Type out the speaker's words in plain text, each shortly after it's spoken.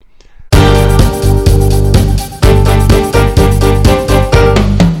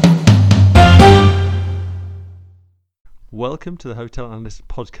welcome to the Hotel Analyst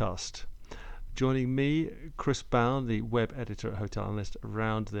podcast. Joining me, Chris Bown, the web editor at Hotel Analyst,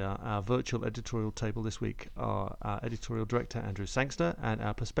 around our virtual editorial table this week are our editorial director, Andrew Sangster, and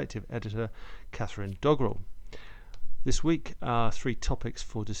our perspective editor, Catherine Doggerel. This week, our three topics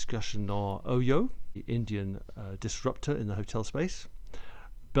for discussion are Oyo, the Indian disruptor in the hotel space,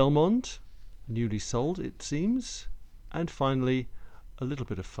 Belmond, newly sold it seems, and finally, a little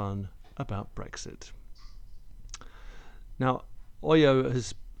bit of fun about Brexit. Now, Oyo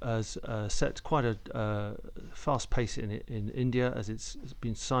has set quite a fast pace in India, as it's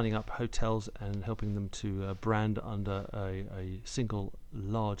been signing up hotels and helping them to brand under a single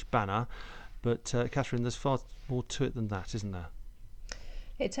large banner. But Catherine, there's far more to it than that, isn't there?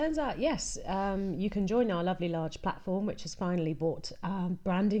 It turns out, yes, you can join our lovely large platform, which has finally brought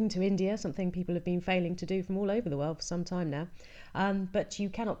branding to India, something people have been failing to do from all over the world for some time now. But you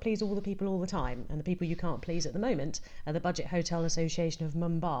cannot please all the people all the time, and the people you can't please at the moment are the Budget Hotel Association of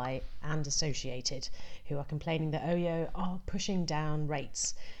Mumbai and Associated, who are complaining that Oyo are pushing down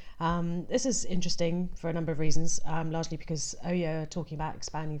rates. This is interesting for a number of reasons, largely because Oyo are talking about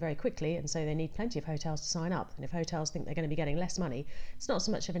expanding very quickly, and so they need plenty of hotels to sign up. And if hotels think they're going to be getting less money, it's not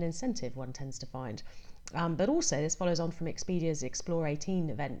so much of an incentive, one tends to find. But also, this follows on from Expedia's Explore 18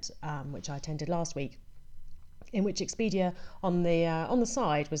 event, which I attended last week, in which Expedia on the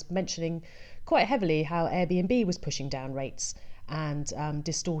side was mentioning quite heavily how Airbnb was pushing down rates and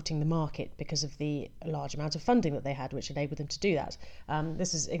distorting the market because of the large amount of funding that they had, which enabled them to do that.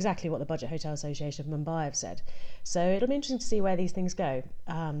 This is exactly what the Budget Hotel Association of Mumbai have said. So it'll be interesting to see where these things go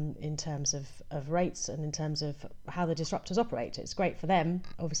in terms of rates and in terms of how the disruptors operate. It's great for them.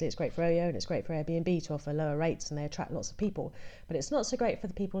 Obviously, it's great for Oyo and it's great for Airbnb to offer lower rates, and they attract lots of people. But it's not so great for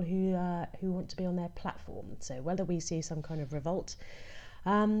the people who want to be on their platform. So whether we see some kind of revolt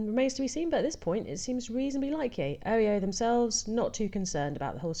remains to be seen, but at this point it seems reasonably likely. Oyo themselves not too concerned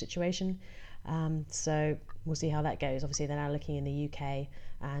about the whole situation, so we'll see how that goes. Obviously they're now looking in the UK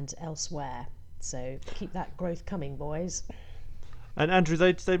and elsewhere, so keep that growth coming, boys. And Andrew,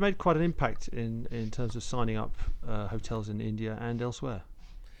 they made quite an impact in terms of signing up hotels in India and elsewhere.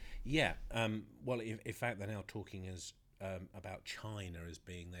 Yeah, well, in fact, they're now talking about China as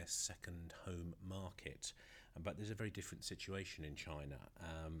being their second home market. But there's a very different situation in China.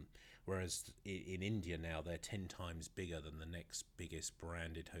 Whereas in India now, they're 10 times bigger than the next biggest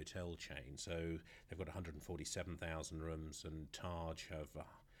branded hotel chain. So they've got 147,000 rooms, and Taj have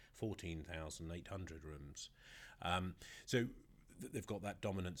 14,800 rooms. So they've got that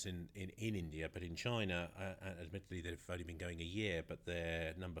dominance in India, but in China, admittedly, they've only been going a year, but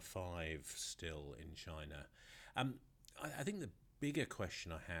they're number 5 still in China. I think the bigger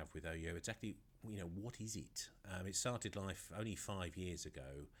question I have with Oyo, it's actually, what is it? It started life only 5 years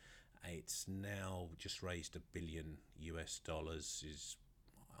ago. It's now just raised $1 billion US, is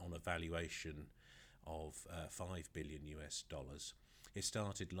on a valuation of $5 billion US. It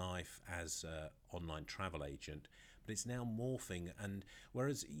started life as an online travel agent, but it's now morphing. And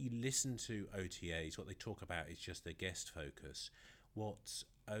whereas you listen to OTAs, what they talk about is just their guest focus. What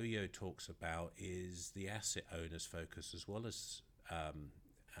Oyo talks about is the asset owner's focus, as well as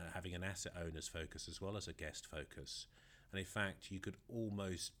having an asset owner's focus as well as a guest focus. And in fact, you could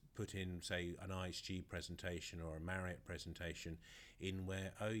almost put in, say, an IHG presentation or a Marriott presentation in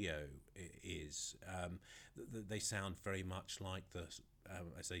where Oyo is. They sound very much like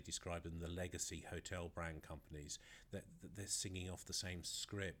as they describe them, the legacy hotel brand companies, that they're singing off the same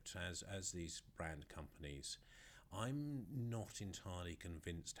script as these brand companies. I'm not entirely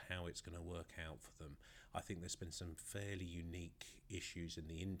convinced how it's going to work out for them. I think there's been some fairly unique issues in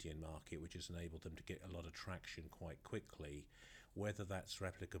the Indian market which has enabled them to get a lot of traction quite quickly. Whether that's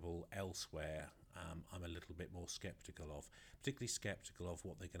replicable elsewhere, I'm a little bit more sceptical of. Particularly sceptical of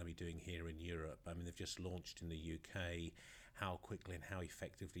what they're going to be doing here in Europe. I mean, they've just launched in the UK. How quickly and how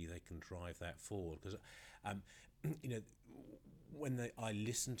effectively they can drive that forward. Because, when I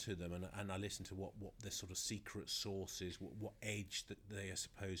listen to them and I listen to what their sort of secret sauce is, what edge that they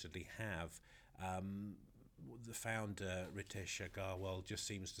supposedly have, the founder, Ritesh Agarwal, just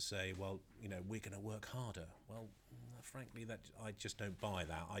seems to say, well, we're going to work harder. Well, frankly, that I just don't buy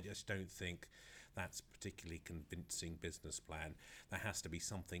that. I just don't think that's a particularly convincing business plan. There has to be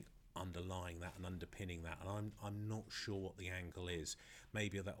something underlying that and underpinning that, and I'm not sure what the angle is.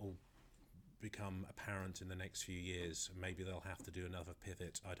 Maybe that will become apparent in the next few years. Maybe they'll have to do another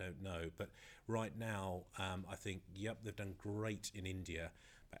pivot. I don't know. But right now, I think, they've done great in India,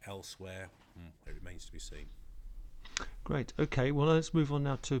 but elsewhere, it remains to be seen. Great. Okay, well, let's move on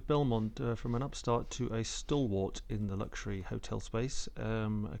now to Belmond, from an upstart to a stalwart in the luxury hotel space.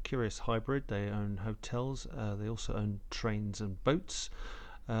 A curious hybrid. They own hotels, they also own trains and boats,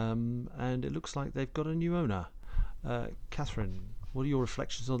 and it looks like they've got a new owner. Catherine, what are your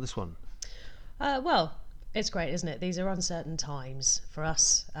reflections on this one? Well, it's great, isn't it? These are uncertain times for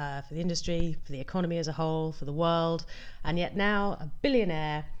us, for the industry, for the economy as a whole, for the world, and yet now a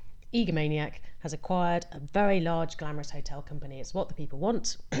billionaire egomaniac has acquired a very large, glamorous hotel company. It's what the people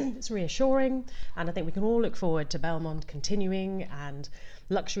want. It's reassuring, and I think we can all look forward to Belmond continuing and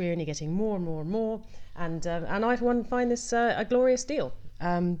luxury only getting more and more and more. And I, for one, find this a glorious deal.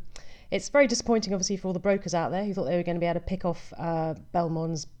 It's very disappointing, obviously, for all the brokers out there who thought they were going to be able to pick off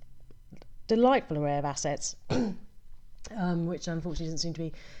Belmond's delightful array of assets, which unfortunately doesn't seem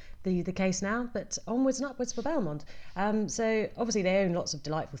to be the case now, but onwards and upwards for Belmond. So obviously they own lots of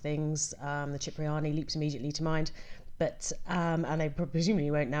delightful things. The Cipriani leaps immediately to mind, but and they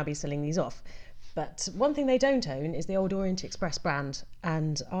presumably won't now be selling these off. But one thing they don't own is the old Orient Express brand,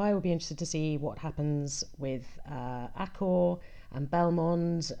 and I will be interested to see what happens with Accor and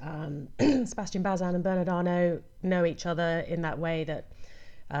Belmond. Sebastian Bazin and Bernard Arnault know each other in that way that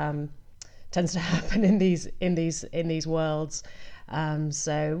tends to happen in these worlds.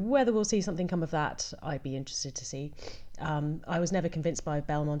 So whether we'll see something come of that, I'd be interested to see. I was never convinced by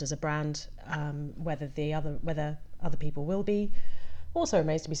Belmond as a brand. Whether other people will be, also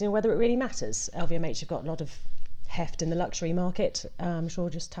remains to be seen. Whether it really matters. LVMH have got a lot of heft in the luxury market. I'm sure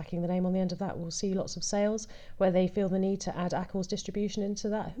just tacking the name on the end of that, we'll see lots of sales. Where they feel the need to add Accor's distribution into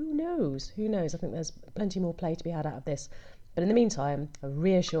that, who knows? I think there's plenty more play to be had out of this. But in the meantime, a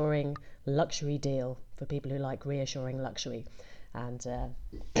reassuring luxury deal for people who like reassuring luxury. And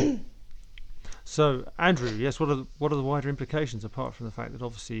so, Andrew, yes, what are the wider implications, apart from the fact that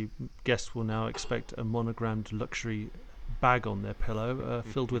obviously guests will now expect a monogrammed luxury bag on their pillow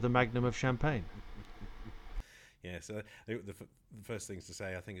filled with a magnum of champagne? Yeah, so the first things to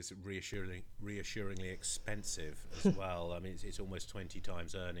say, I think it's reassuringly expensive as well. I mean, it's almost 20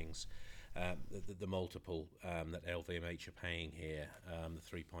 times earnings. The multiple that LVMH are paying here,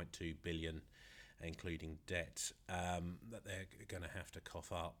 the 3.2 billion, including debt, that they're going to have to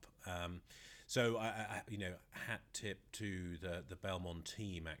cough up. So I hat tip to the Belmond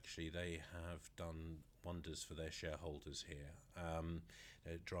team. Actually, they have done wonders for their shareholders here,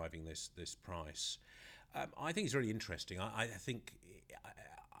 driving this price. I think it's really interesting. I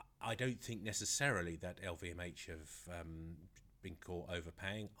don't think necessarily that LVMH have been caught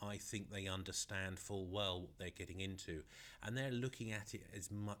overpaying. I think they understand full well what they're getting into, and they're looking at it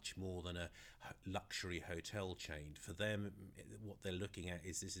as much more than a luxury hotel chain. For them, what they're looking at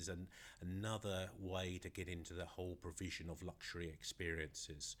is this is another way to get into the whole provision of luxury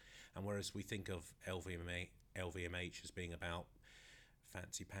experiences. And whereas we think of LVMH as being about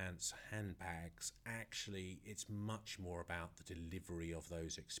fancy pants handbags, actually it's much more about the delivery of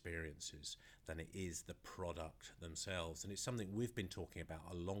those experiences than it is the product themselves. And it's something we've been talking about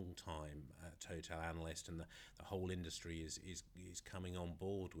a long time at Hotel Analyst, and the whole industry is coming on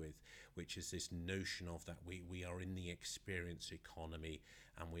board with, which is this notion of that we are in the experience economy,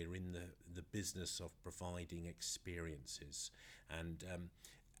 and we're in the business of providing experiences. And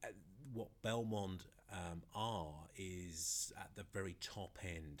what Belmond is at the very top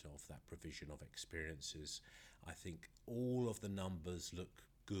end of that provision of experiences. I think all of the numbers look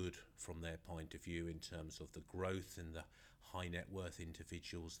good from their point of view in terms of the growth in the high net worth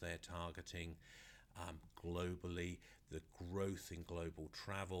individuals they're targeting globally, the growth in global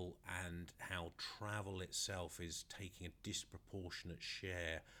travel, and how travel itself is taking a disproportionate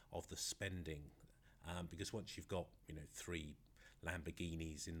share of the spending. Because once you've got 3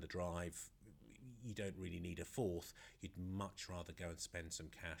 Lamborghinis in the drive, you don't really need a fourth. You'd much rather go and spend some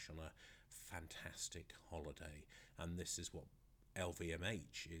cash on a fantastic holiday. And this is what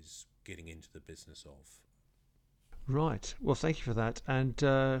LVMH is getting into the business of. Right. Well, thank you for that. And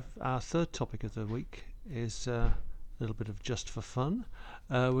our third topic of the week is a little bit of just for fun.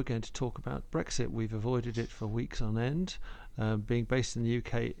 We're going to talk about Brexit. We've avoided it for weeks on end. Being based in the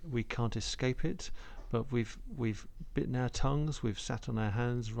UK, we can't escape it. But we've bitten our tongues. We've sat on our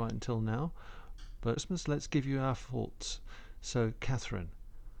hands right until now. But Christmas, let's give you our thoughts. So, Catherine.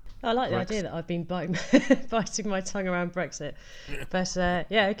 I like the idea that I've been biting my tongue around Brexit. But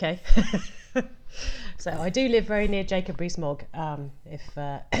yeah, okay. So I do live very near Jacob Rees-Mogg,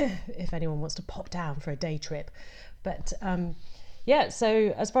 if anyone wants to pop down for a day trip. But yeah,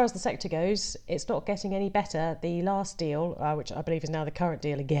 so as far as the sector goes, it's not getting any better. The last deal, which I believe is now the current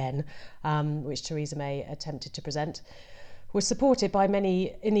deal again, which Theresa May attempted to present, was supported by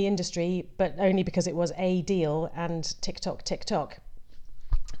many in the industry, but only because it was a deal and tick-tock.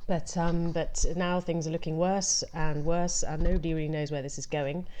 But now things are looking worse, and nobody really knows where this is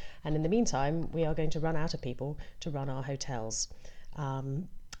going. And in the meantime, we are going to run out of people to run our hotels.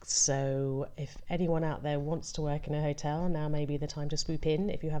 So if anyone out there wants to work in a hotel, now may be the time to swoop in.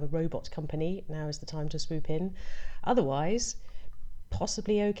 If you have a robot company, now is the time to swoop in. Otherwise,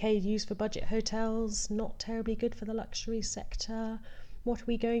 possibly okay use for budget hotels, not terribly good for the luxury sector. What are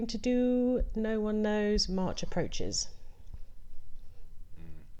we going to do? No one knows. March approaches.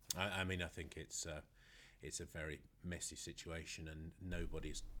 I mean, I think it's a very messy situation, and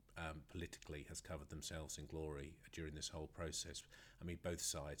nobody's politically has covered themselves in glory during this whole process. I mean, both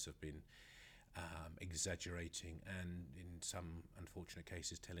sides have been exaggerating and, in some unfortunate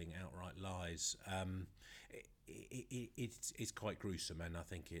cases, telling outright lies. It's quite gruesome, and I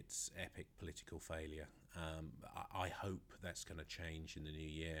think it's epic political failure. I hope that's going to change in the new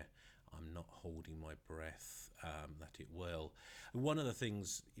year. I'm not holding my breath that it will. One of the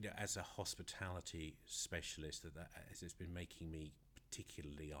things, as a hospitality specialist, that has been making me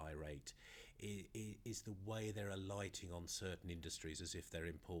particularly irate is the way they're alighting on certain industries as if they're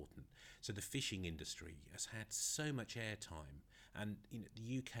important. So the fishing industry has had so much airtime, and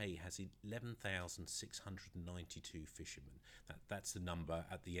the UK has 11,692 fishermen. That's the number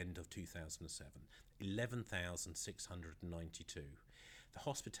at the end of 2007. 11,692. The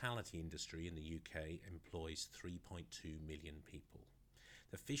hospitality industry in the UK employs 3.2 million people.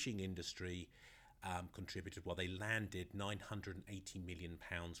 The fishing industry contributed, they landed £980 million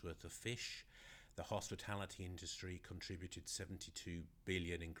worth of fish. The hospitality industry contributed 72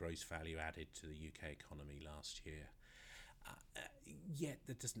 billion in gross value added to the UK economy last year. Yet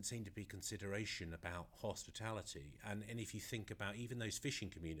there doesn't seem to be consideration about hospitality. And if you think about even those fishing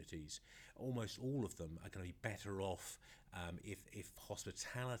communities, almost all of them are going to be better off if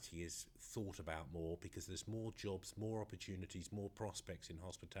hospitality is thought about more, because there's more jobs, more opportunities, more prospects in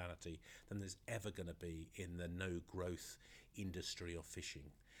hospitality than there's ever going to be in the no-growth industry of fishing.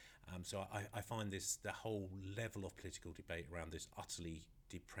 So I find the whole level of political debate around this utterly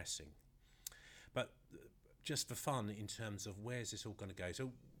depressing. But just for fun, in terms of where's this all going to go,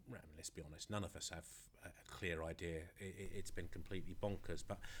 so let's be honest, none of us have a clear idea. It's been completely bonkers.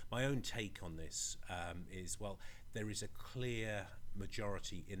 But my own take on this is, there is a clear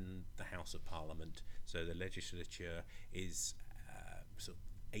majority in the House of Parliament. So the legislature is sort of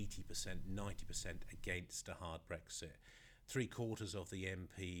 80%, 90% against a hard Brexit. 3/4 of the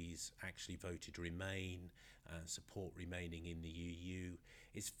MPs actually voted Remain and support remaining in the EU.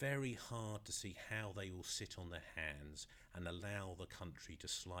 It's very hard to see how they will sit on their hands and allow the country to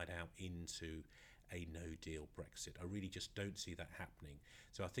slide out into a no-deal Brexit. I really just don't see that happening.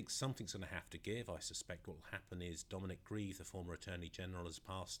 So I think something's going to have to give. I suspect what will happen is Dominic Grieve, the former Attorney General, has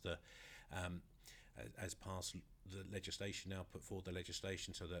passed the legislation, now put forward the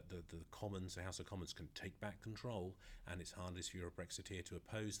legislation so that the Commons, the House of Commons, can take back control, and it's hard if you're a Brexiteer to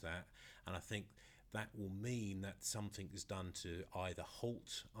oppose that. And I think that will mean that something is done to either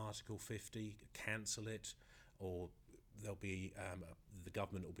halt Article 50, cancel it, or there'll be the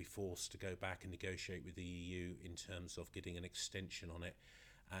government will be forced to go back and negotiate with the EU in terms of getting an extension on it.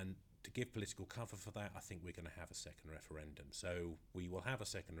 And to give political cover for that, I think we're going to have a second referendum. So we will have a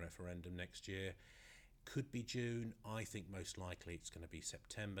second referendum next year. Could be June. I think most likely it's going to be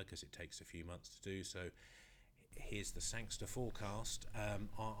September, because it takes a few months to do. So here's the Sangster forecast.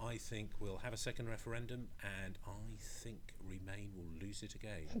 I think we'll have a second referendum, and I think Remain will lose it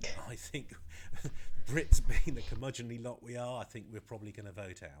again. I think Brits, being the curmudgeonly lot we are, I think we're probably going to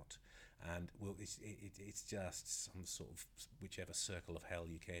vote out. And it's just some sort of, whichever circle of hell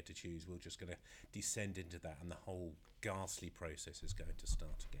you care to choose, we're just going to descend into that, and the whole ghastly process is going to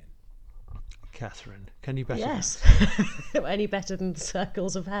start again. Catherine, can you better? Yes, any better than the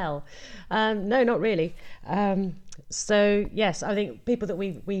circles of hell? No, not really. So yes, I think people that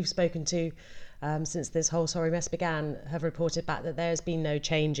we've spoken to since this whole sorry mess began have reported back that there has been no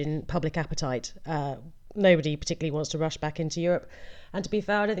change in public appetite. Nobody particularly wants to rush back into Europe. And to be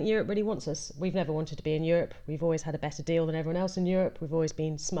fair, I don't think Europe really wants us. We've never wanted to be in Europe. We've always had a better deal than everyone else in Europe. We've always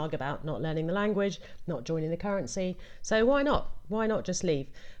been smug about not learning the language, not joining the currency. So why not? Why not just leave?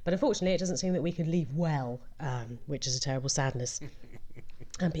 But unfortunately, it doesn't seem that we can leave well, which is a terrible sadness.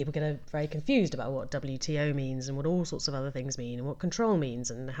 And people get very confused about what WTO means and what all sorts of other things mean and what control means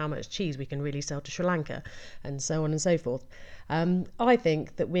and how much cheese we can really sell to Sri Lanka and so on and so forth. I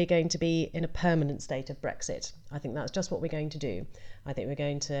think that we're going to be in a permanent state of Brexit. I think that's just what we're going to do. I think we're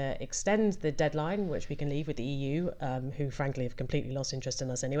going to extend the deadline, which we can leave with the EU, who frankly have completely lost interest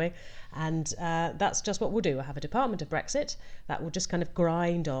in us anyway. And that's just what we'll do. We'll have a Department of Brexit that will just kind of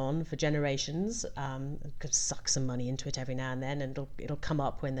grind on for generations, suck some money into it every now and then, and it'll come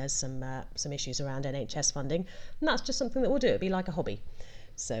up when there's some issues around NHS funding. And that's just something that we'll do. It'll be like a hobby.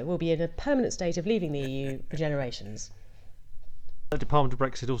 So we'll be in a permanent state of leaving the EU for generations. The Department of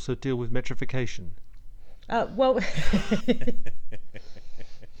Brexit also deal with metrification? Well,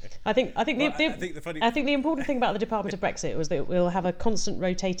 I think the important thing about the Department of Brexit was that we'll have a constant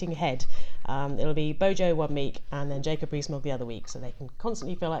rotating head. It'll be Bojo one week and then Jacob Rees-Mogg the other week, so they can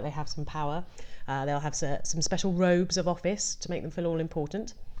constantly feel like they have some power. They'll have some special robes of office to make them feel all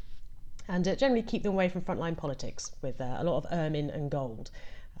important, and generally keep them away from frontline politics with a lot of ermine and gold.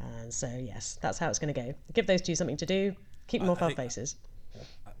 And so yes, that's how it's going to go. Give those two something to do. Keep them off our faces.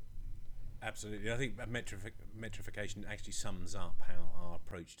 Absolutely. I think metrification actually sums up how our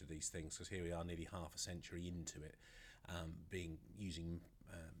approach to these things, because here we are nearly half a century into it, using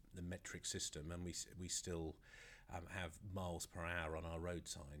the metric system, and we still have miles per hour on our road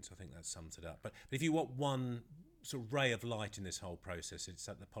signs. I think that sums it up. But if you want one sort of ray of light in this whole process, it's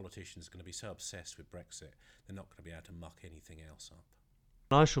that the politicians are going to be so obsessed with Brexit, they're not going to be able to muck anything else up.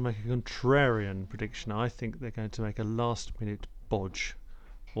 I shall make a contrarian prediction. I think they're going to make a last-minute bodge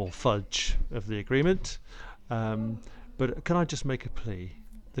or fudge of the agreement. But can I just make a plea?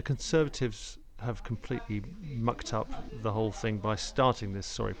 The Conservatives have completely mucked up the whole thing by starting this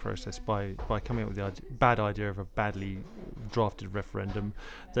sorry process, by coming up with the bad idea of a badly drafted referendum.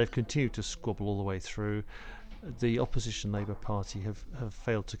 They've continued to squabble all the way through. The opposition Labour Party have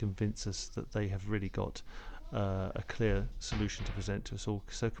failed to convince us that they have really got a clear solution to present to us all.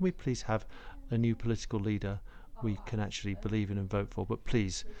 So can we please have a new political leader we can actually believe in and vote for, but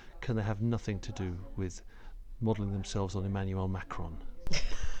please, can they have nothing to do with modelling themselves on Emmanuel Macron?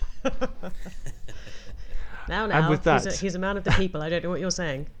 Now, and with that, he's a man of the people. I don't know what you're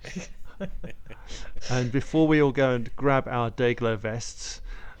saying. And before we all go and grab our Dayglow vests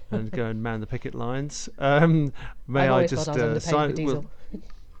and go and man the picket lines, may I just sign...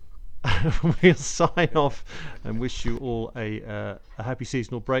 We'll sign off and wish you all a happy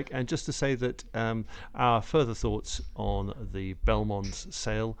seasonal break. And just to say that our further thoughts on the Belmond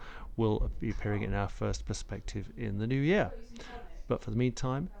sale will be appearing in our first perspective in the new year. But for the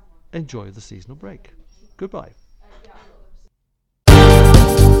meantime, enjoy the seasonal break. Goodbye.